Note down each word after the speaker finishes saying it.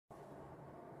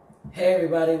Hey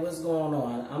everybody, what's going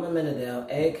on? I'm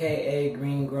Amenadel, aka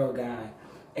Green Grow Guy,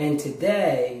 and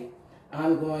today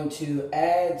I'm going to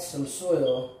add some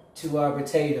soil to our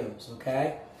potatoes,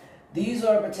 okay? These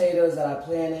are potatoes that I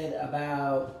planted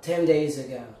about 10 days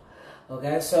ago,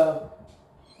 okay? So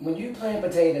when you plant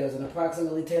potatoes in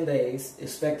approximately 10 days,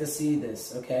 expect to see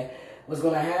this, okay? What's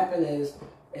going to happen is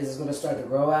it's going to start to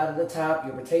grow out of the top.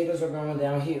 Your potatoes are growing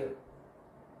down here.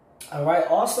 All right,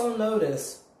 also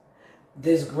notice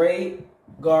this great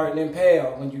gardening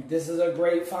pail. This is a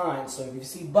great find. So if you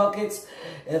see buckets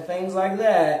and things like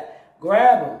that,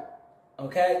 grab them.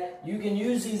 Okay, you can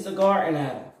use these to garden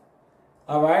out of.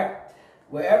 All right,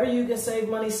 wherever you can save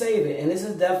money, save it. And this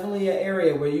is definitely an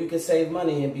area where you can save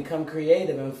money and become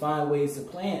creative and find ways to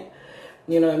plant.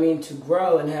 You know what I mean, to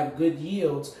grow and have good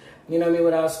yields. You know what I mean,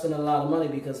 without spending a lot of money,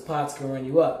 because pots can run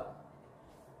you up.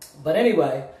 But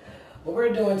anyway, what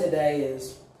we're doing today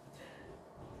is,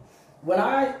 when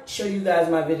I show you guys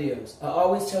my videos, I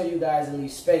always tell you guys to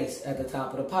leave space at the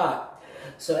top of the pot.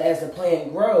 So as the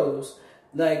plant grows,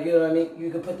 like, you know what I mean,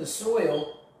 you can put the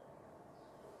soil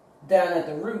down at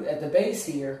the root, at the base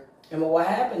here. And what will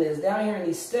happen is, down here in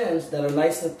these stems that are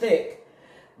nice and thick,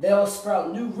 they'll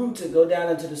sprout new roots that go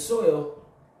down into the soil.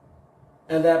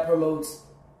 And that promotes,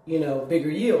 you know,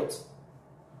 bigger yields.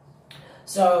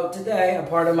 So today, a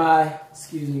part of my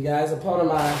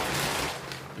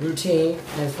routine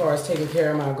as far as taking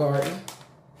care of my garden,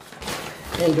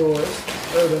 indoors,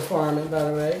 urban farming, by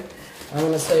the way. I'm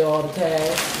going to say all the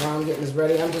tags while I'm getting this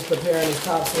ready. I'm just preparing this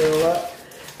topsoil up.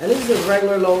 And this is a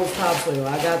regular Lowe's topsoil.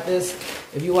 I got this,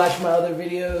 if you watch my other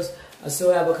videos, I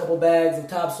still have a couple bags of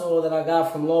topsoil that I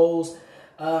got from Lowe's.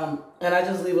 And I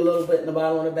just leave a little bit in the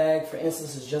bottom of the bag for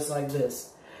instances just like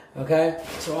this. Okay?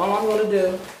 So all I'm going to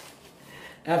do,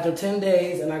 after 10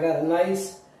 days, and I got a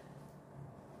nice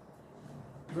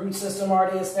root system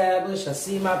already established. I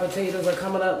see my potatoes are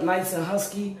coming up nice and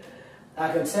husky.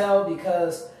 I can tell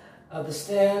because of the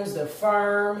stems. They're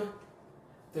firm.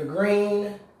 They're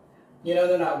green. You know,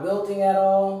 they're not wilting at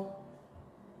all.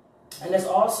 And this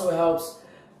also helps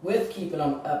with keeping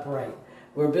them upright.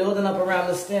 We're building up around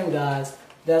the stem, guys.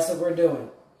 That's what we're doing.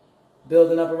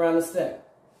 Building up around the stem.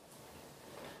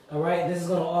 All right? This is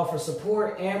going to offer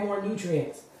support and more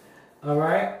nutrients. All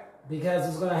right? Because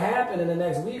what's going to happen in the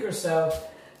next week or so,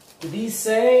 these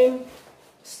same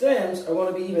stems are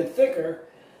going to be even thicker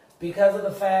because of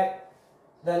the fact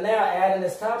that now, adding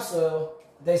this topsoil,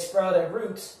 they sprouted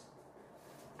roots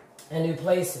in new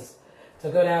places to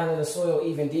go down in the soil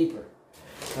even deeper.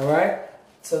 All right?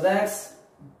 So that's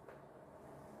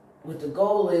what the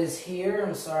goal is here.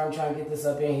 I'm sorry, I'm trying to get this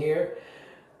up in here.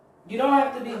 You don't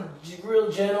have to be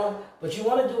real gentle, but you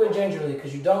want to do it gingerly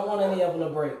because you don't want any of them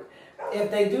to break. If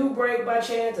they do break by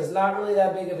chance, it's not really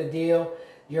that big of a deal.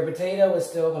 Your potato is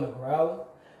still going to grow.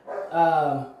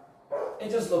 It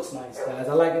just looks nice, guys.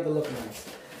 I like it to look nice.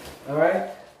 All right?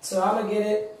 So I'm going to get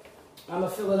it. I'm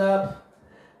going to fill it up.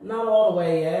 Not all the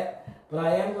way yet, but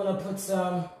I am going to put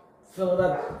some, fill it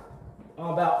up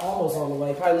about almost all the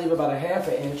way. Probably leave about a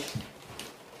 ½ inch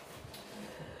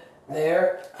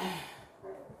there.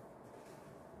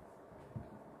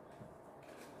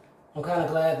 I'm kind of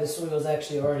glad this soil is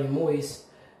actually already moist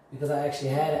because I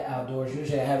actually had it outdoors.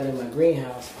 Usually I have it in my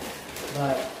greenhouse,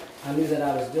 but I knew that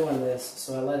I was doing this,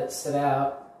 so I let it sit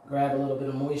out, grab a little bit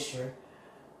of moisture,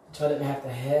 so I didn't have to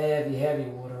heavy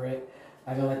water it.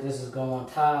 I can let this just go on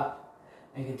top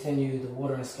and continue the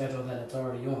watering schedule that it's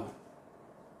already on.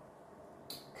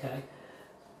 Okay?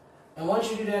 And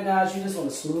once you do that, guys, you just want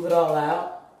to smooth it all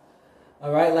out,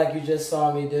 all right, like you just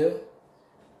saw me do.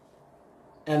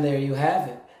 And there you have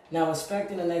it. Now,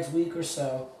 expect in the next week or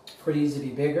so for these to be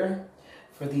bigger,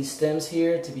 for these stems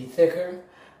here to be thicker,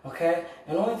 okay?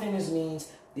 And the only thing this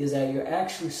means is that you're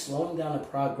actually slowing down the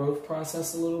growth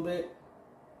process a little bit,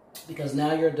 because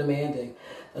now you're demanding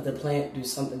that the plant do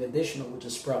something additional, which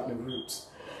is sprout new roots.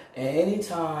 And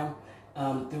anytime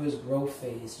through its growth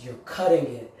phase, you're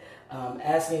cutting it,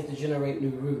 asking it to generate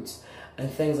new roots,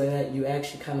 and things like that, you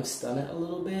actually kind of stun it a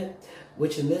little bit,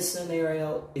 which in this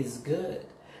scenario is good.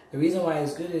 The reason why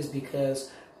it's good is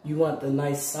because you want the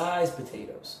nice sized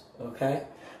potatoes, okay?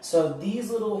 So these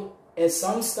little, and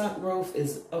some stunt growth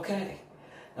is okay,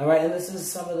 all right? And this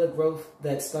is some of the growth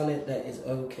that's stunted that is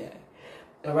okay,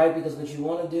 all right? Because what you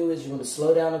want to do is you want to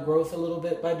slow down the growth a little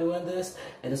bit by doing this,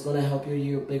 and it's going to help you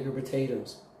yield bigger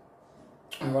potatoes,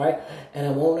 all right? And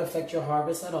it won't affect your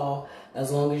harvest at all as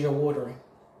long as you're watering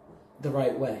the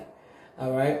right way,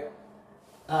 all right?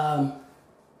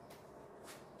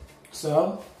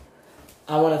 So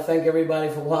I want to thank everybody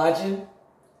for watching.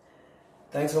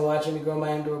 Thanks for watching me grow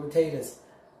my indoor potatoes.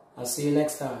 I'll see you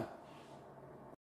next time.